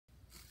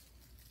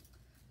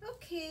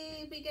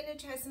Okay, we're gonna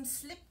try some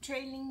slip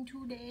trailing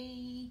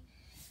today.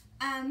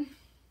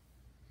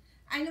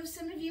 I know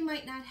some of you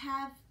might not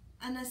have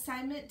an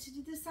assignment to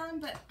do this on,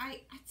 but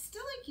I'd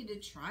still like you to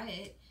try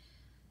it.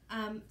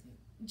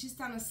 Just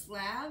on a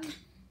slab,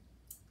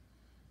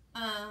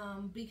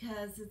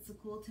 because it's a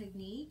cool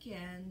technique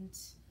and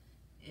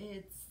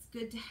it's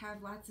good to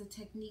have lots of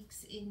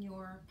techniques in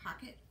your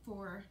pocket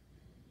for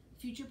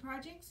future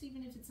projects,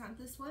 even if it's not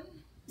this one.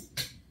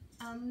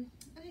 And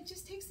it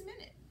just takes a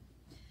minute.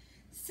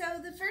 So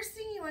the first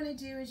thing you want to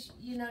do is,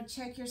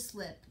 check your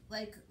slip.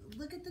 Like,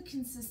 look at the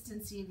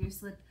consistency of your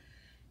slip.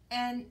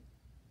 And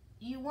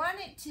you want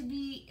it to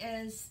be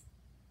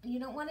you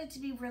don't want it to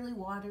be really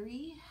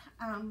watery.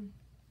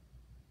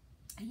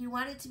 You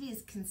want it to be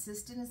as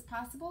consistent as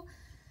possible.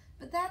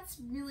 But that's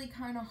really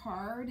kind of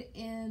hard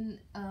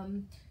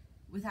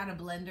without a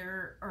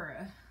blender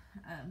or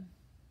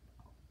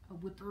a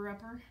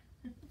whipper-upper,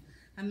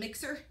 a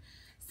mixer.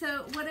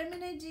 So what I'm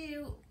going to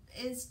do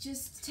is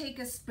just take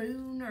a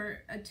spoon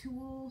or a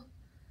tool,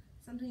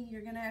 something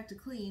you're going to have to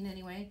clean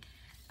anyway,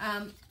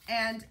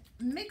 and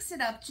mix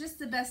it up just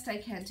the best I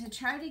can to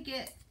try to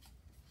get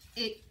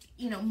it,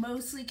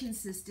 mostly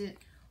consistent,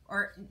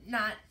 or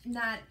not,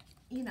 I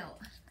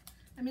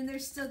mean,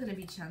 there's still going to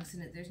be chunks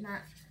in it.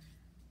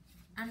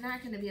 I'm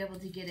not going to be able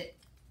to get it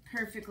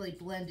perfectly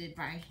blended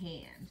by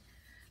hand,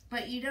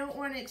 but you don't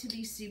want it to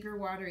be super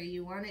watery.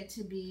 You want it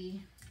to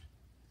be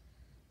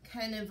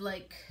kind of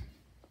like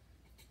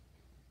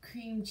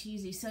cream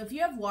cheesy. So if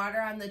you have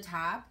water on the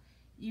top,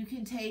 you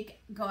can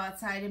go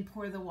outside and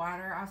pour the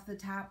water off the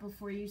top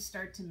before you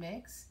start to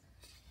mix,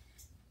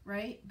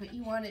 right? But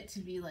you want it to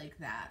be like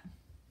that,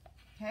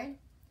 okay?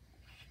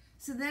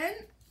 So then,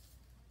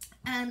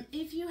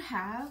 if you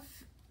have,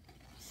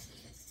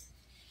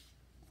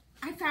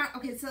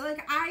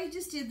 I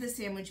just did the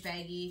sandwich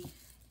baggie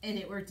and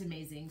it worked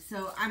amazing.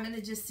 So I'm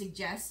gonna just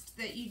suggest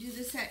that you do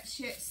the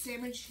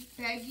sandwich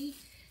baggie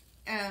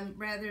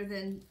rather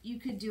than, you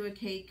could do a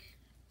cake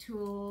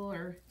tool,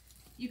 or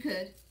you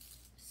could,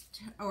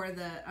 or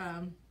the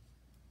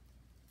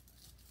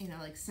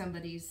like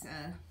somebody's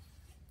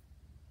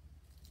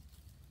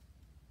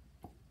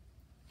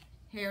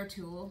hair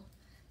tool.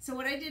 So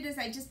what I did is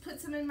I just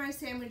put some in my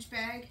sandwich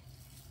bag,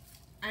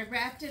 I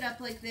wrapped it up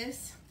like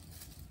this,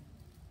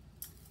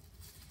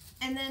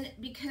 and then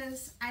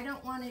because I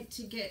don't want it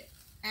to get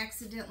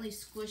accidentally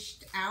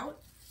squished out,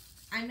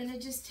 I'm gonna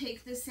just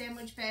take the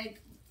sandwich bag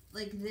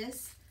like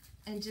this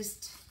and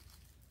just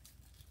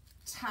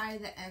tie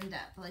the end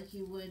up like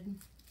you would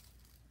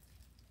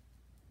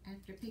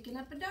after picking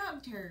up a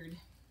dog turd.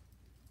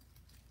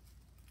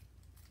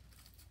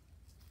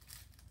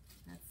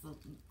 That's the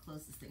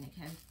closest thing I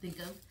can think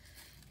of.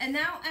 And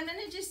now I'm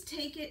gonna just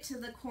take it to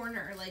the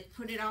corner, like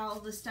put all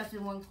the stuff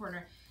in one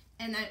corner,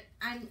 and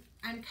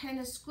I'm kind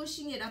of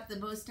squishing it up the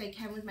most I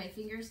can with my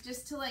fingers,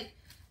 just to like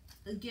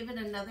give it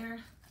another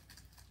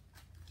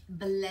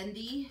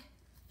blendy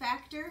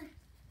factor.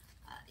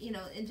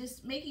 And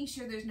just making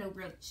sure there's no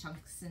real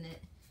chunks in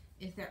it.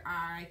 If there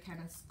are, I kind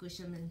of squish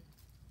them and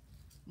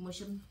mush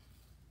them.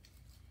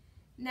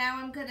 Now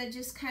I'm gonna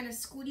just kind of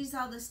squeeze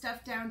all the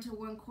stuff down to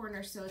one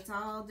corner so it's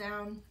all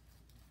down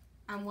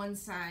on one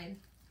side.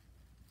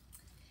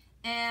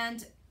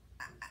 And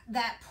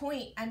that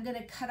point, I'm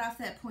gonna cut off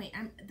that point.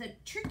 The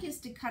trick is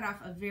to cut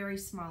off a very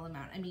small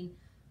amount. I mean,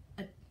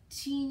 a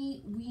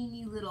teeny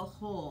weeny little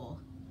hole.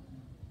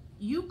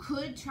 You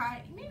could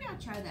try, maybe I'll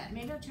try that.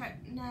 Maybe I'll try,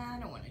 nah, I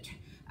don't want to try.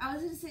 I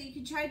was going to say you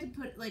could try to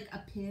put like a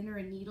pin or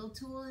a needle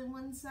tool in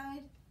one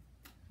side,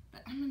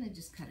 but I'm going to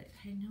just cut it.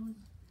 I know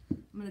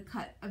I'm going to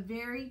cut a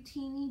very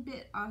teeny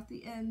bit off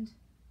the end.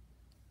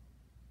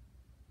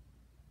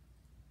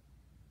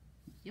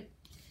 Yep.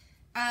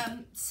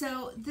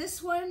 So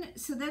this one,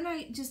 so then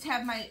I just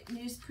have my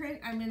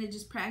newsprint. I'm going to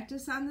just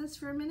practice on this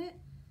for a minute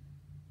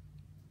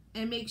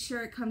and make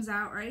sure it comes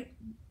out right.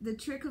 The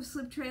trick of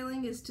slip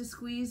trailing is to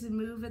squeeze and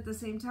move at the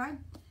same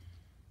time.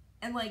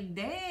 And like,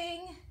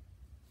 dang,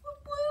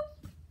 whoop,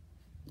 whoop,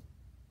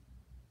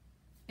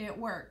 it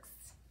works.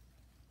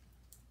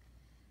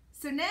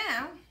 So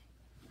now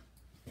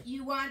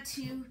you want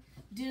to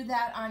do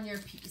that on your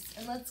piece.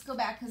 And let's go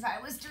back, because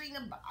I was doing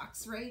a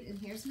box, right? And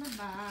here's my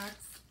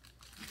box,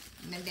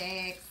 and my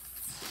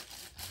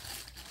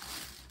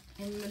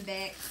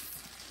box.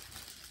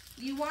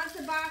 You want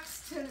the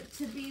box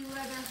to be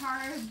leather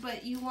hard,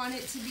 but you want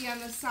it to be on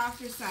the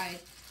softer side.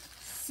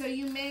 So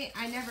you may,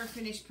 I never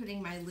finished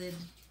putting my lid.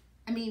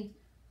 I mean,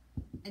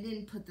 I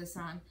didn't put this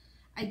on.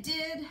 I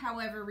did,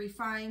 however,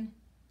 refine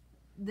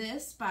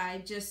this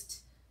by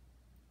just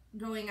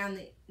going on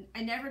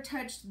I never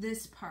touched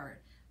this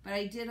part, but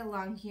I did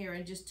along here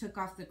and just took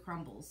off the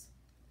crumbles.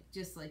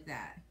 Just like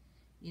that,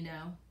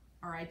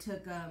 or I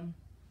took,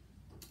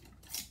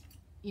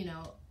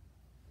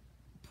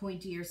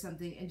 pointy or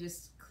something and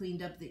just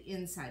cleaned up the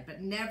inside,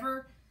 but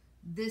never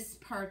this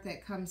part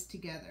that comes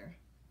together,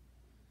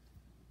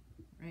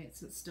 right?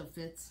 So it still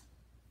fits.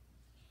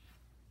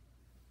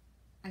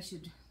 I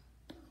should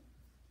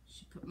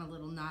put my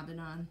little nobbin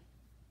on.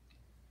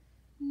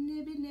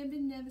 Nibby, nibby,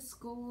 never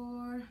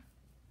score.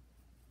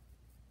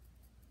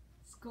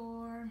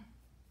 score.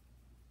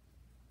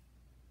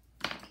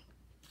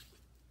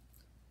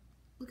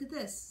 Look at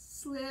this,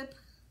 slip.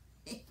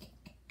 That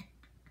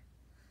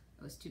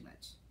was too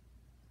much.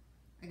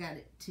 I got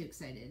it too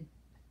excited.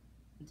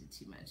 I did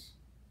too much.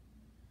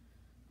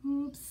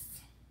 Oops.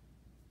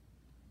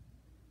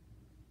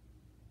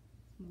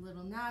 A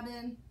little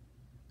knobbin.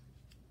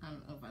 I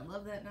don't know if I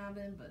love that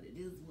knobbin, but it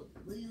is what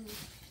it is.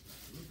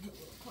 Put a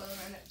little coil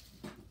on it.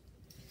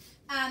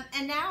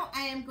 And now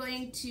I am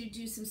going to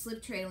do some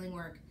slip trailing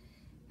work.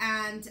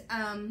 And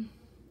I'm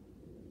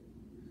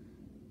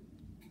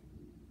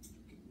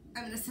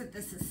going to set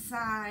this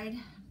aside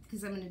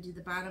because I'm going to do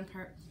the bottom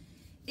part.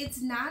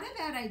 It's not a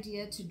bad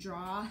idea to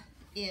draw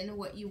in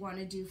what you want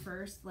to do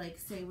first, like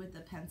say with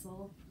a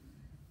pencil.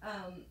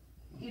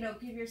 You know,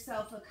 give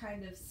yourself a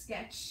kind of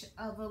sketch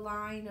of a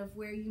line of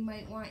where you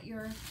might want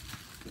your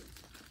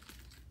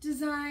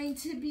design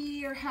to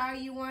be or how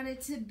you want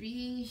it to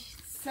be.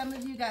 Some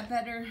of you got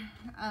better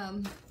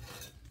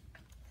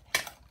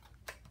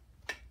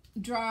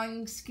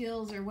drawing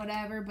skills or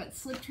whatever, but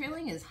slip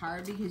trailing is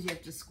hard because you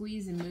have to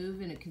squeeze and move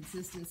in a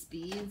consistent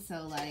speed.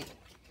 So like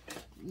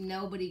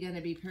nobody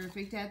gonna be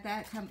perfect at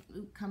that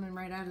coming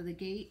right out of the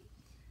gate.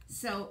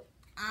 So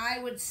I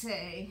would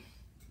say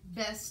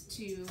best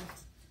to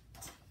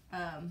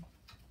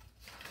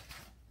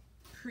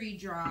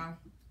pre-draw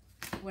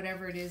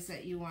whatever it is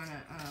that you want to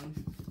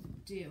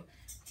do.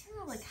 I don't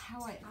know like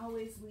how I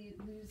always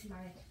lose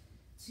my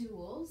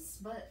tools,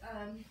 but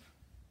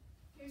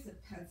here's a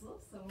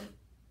pencil. So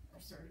I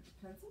started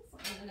with pencil, so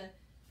I'm gonna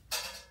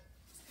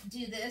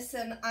do this,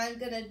 and I'm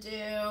gonna do,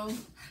 oh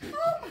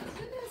my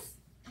goodness,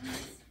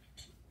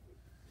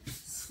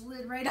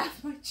 slid right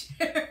off my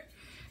chair.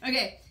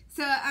 Okay,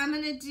 so I'm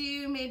gonna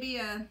do maybe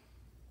a,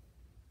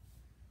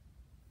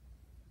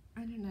 I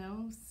don't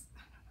know,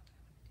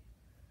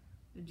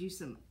 do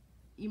some,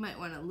 you might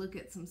want to look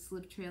at some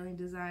slip trailing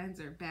designs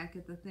or back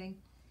at the thing.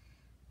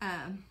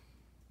 I'm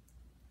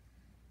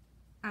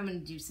going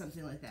to do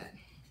something like that.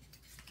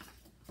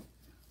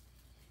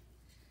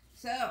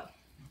 So,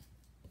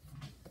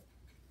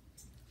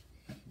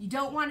 you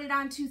don't want it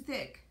on too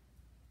thick.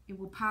 It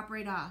will pop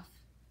right off.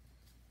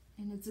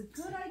 And it's a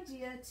good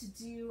idea to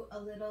do a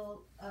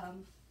little, now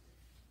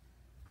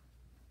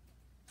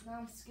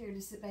I'm scared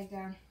to sit back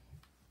down.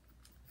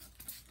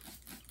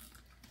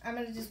 I'm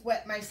going to just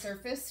wet my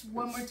surface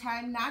one more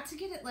time, not to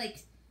get it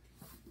like,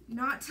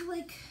 not to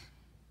like,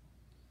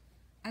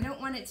 I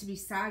don't want it to be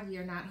soggy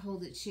or not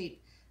hold its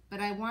shape, but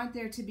I want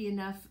there to be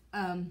enough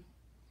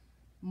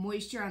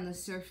moisture on the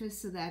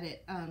surface so that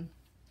it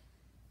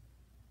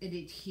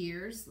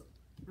adheres,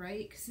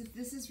 right? Because if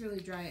this is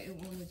really dry, it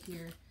won't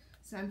adhere.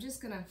 So I'm just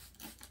going to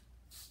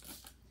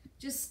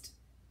just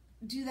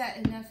do that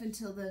enough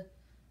until the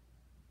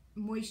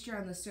moisture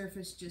on the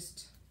surface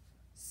just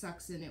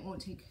sucks in. It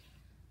won't take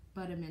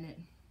but a minute.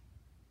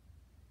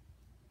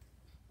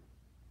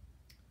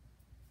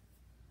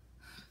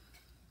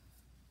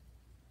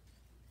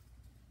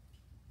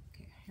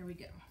 Okay, here we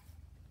go.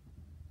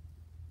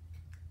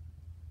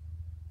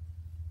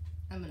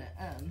 I'm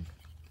gonna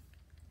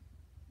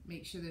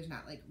make sure there's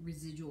not like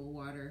residual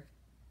water,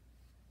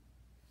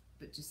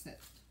 but just that.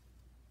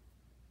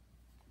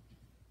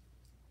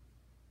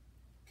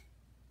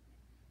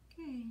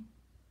 Okay,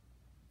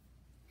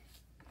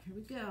 here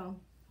we go.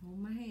 Hold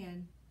my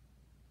hand.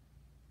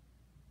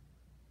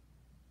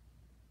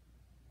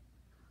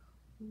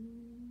 Ooh.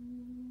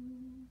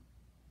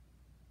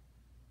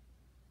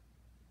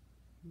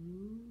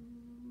 Ooh.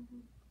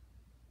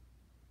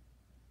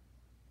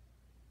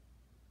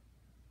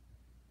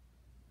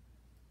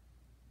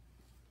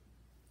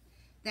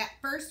 That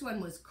first one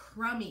was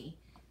crummy.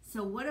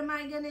 So what am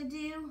I gonna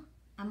do?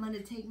 I'm gonna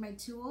take my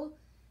tool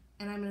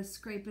and I'm gonna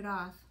scrape it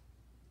off.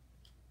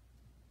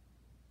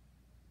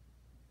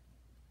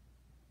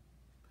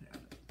 Put it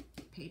on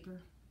the paper.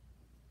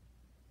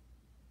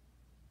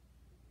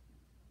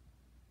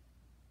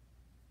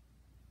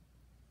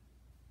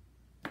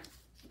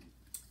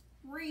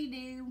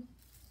 Redo.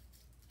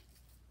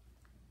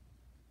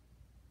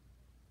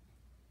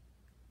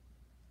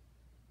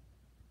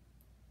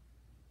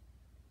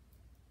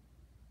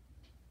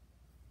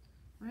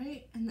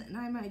 Right? And then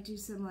I might do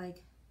some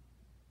like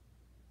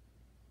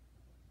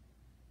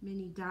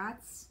mini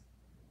dots.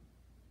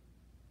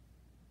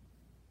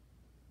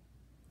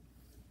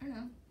 I don't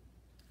know.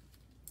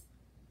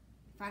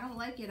 If I don't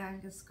like it, I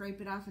can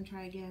scrape it off and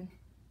try again.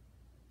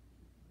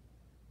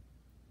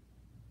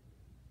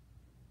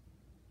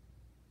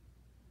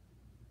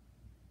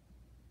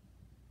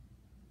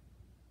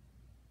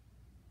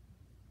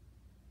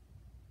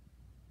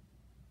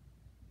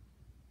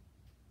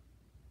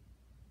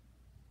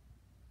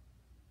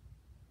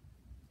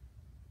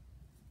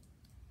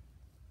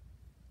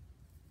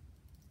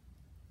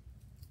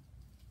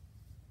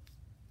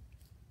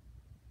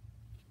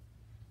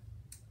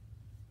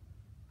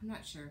 I'm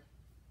not sure.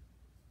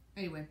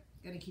 Anyway,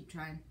 gotta keep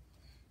trying.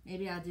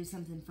 Maybe I'll do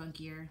something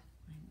funkier.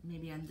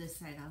 Maybe on this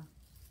side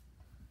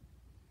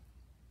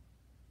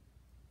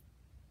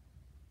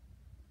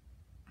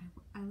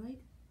I like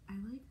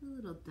the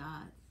little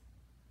dots.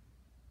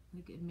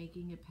 like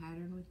making a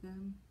pattern with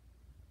them.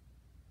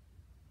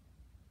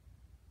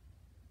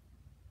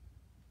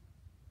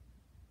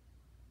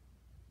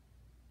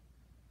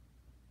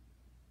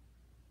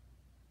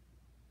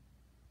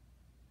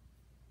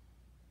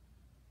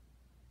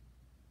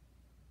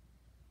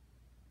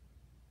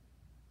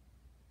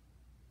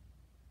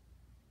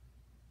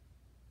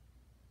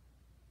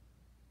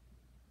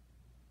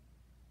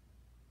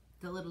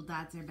 The little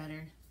dots are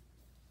better.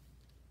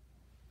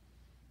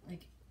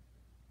 Like,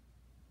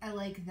 I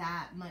like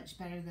that much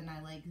better than I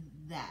like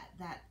that.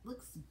 That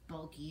looks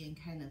bulky and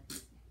kind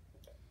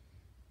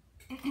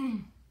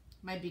of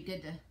might be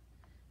good to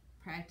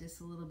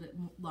practice a little bit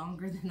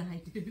longer than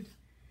I did.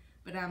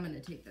 But I'm going to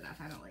take that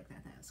off. I don't like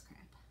that. That was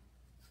crap.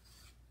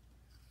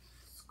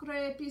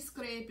 Scrapey,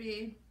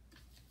 scrapey.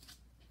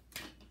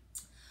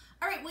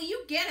 All right, well,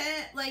 you get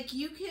it. Like,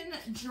 you can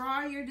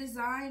draw your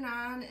design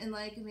on, and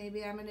like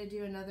maybe I'm going to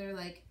do another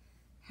like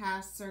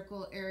half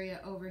circle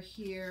area over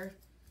here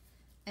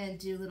and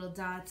do little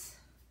dots.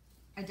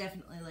 I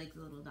definitely like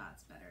the little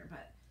dots better,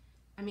 but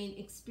I mean,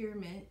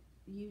 experiment.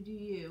 You do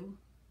you.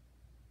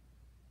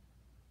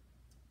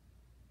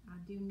 I'll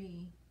do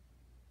me.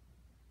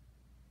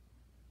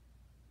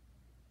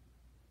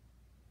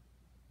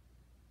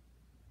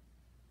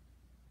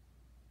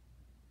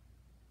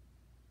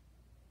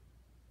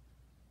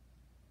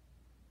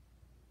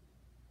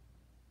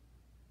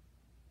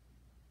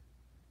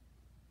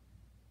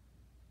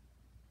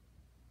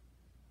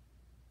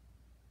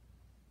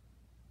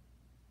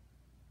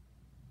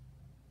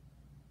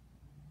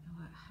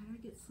 How did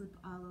I get slip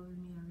all over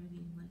me already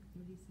in like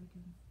 30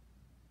 seconds?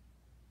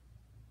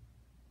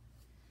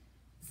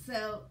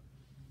 So,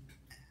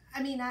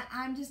 I mean,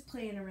 I'm just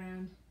playing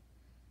around,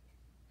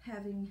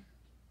 having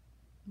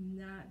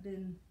not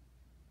been,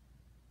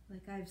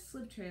 like, I've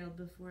slip trailed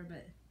before,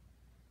 but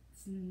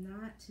it's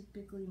not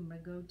typically my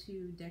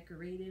go-to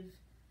decorative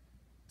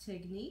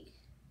technique.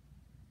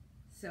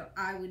 So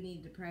I would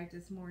need to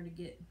practice more to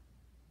get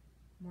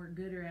more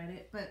gooder at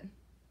it, but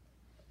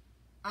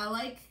I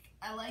like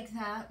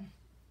that.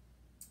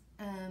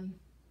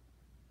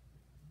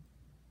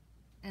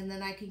 And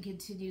then I can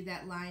continue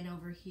that line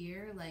over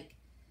here. Like,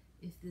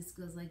 if this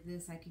goes like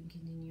this, I can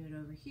continue it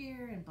over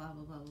here and blah,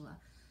 blah, blah, blah.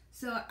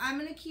 So I'm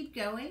going to keep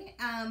going,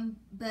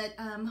 but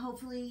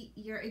hopefully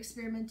you're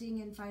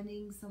experimenting and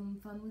finding some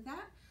fun with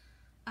that.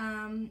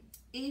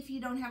 If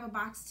you don't have a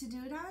box to do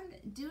it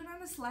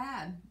on a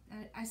slab.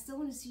 I still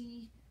want to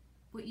see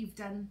what you've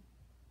done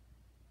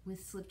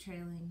with slip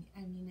trailing.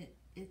 I mean,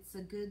 it's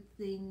a good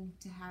thing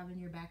to have in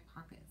your back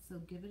pocket, so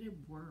give it a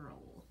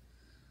whirl.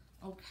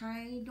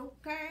 Okay,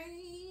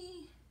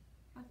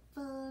 have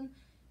fun.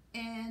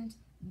 And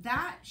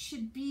that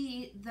should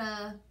be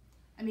the,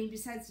 I mean,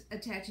 besides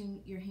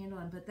attaching your handle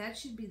on, but that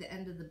should be the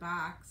end of the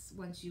box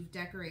once you've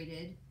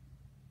decorated,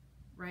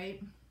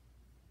 right?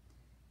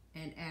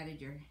 And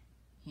added your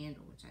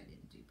handle, which I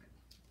didn't do, but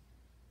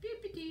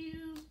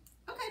beep-a-doo.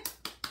 Okay.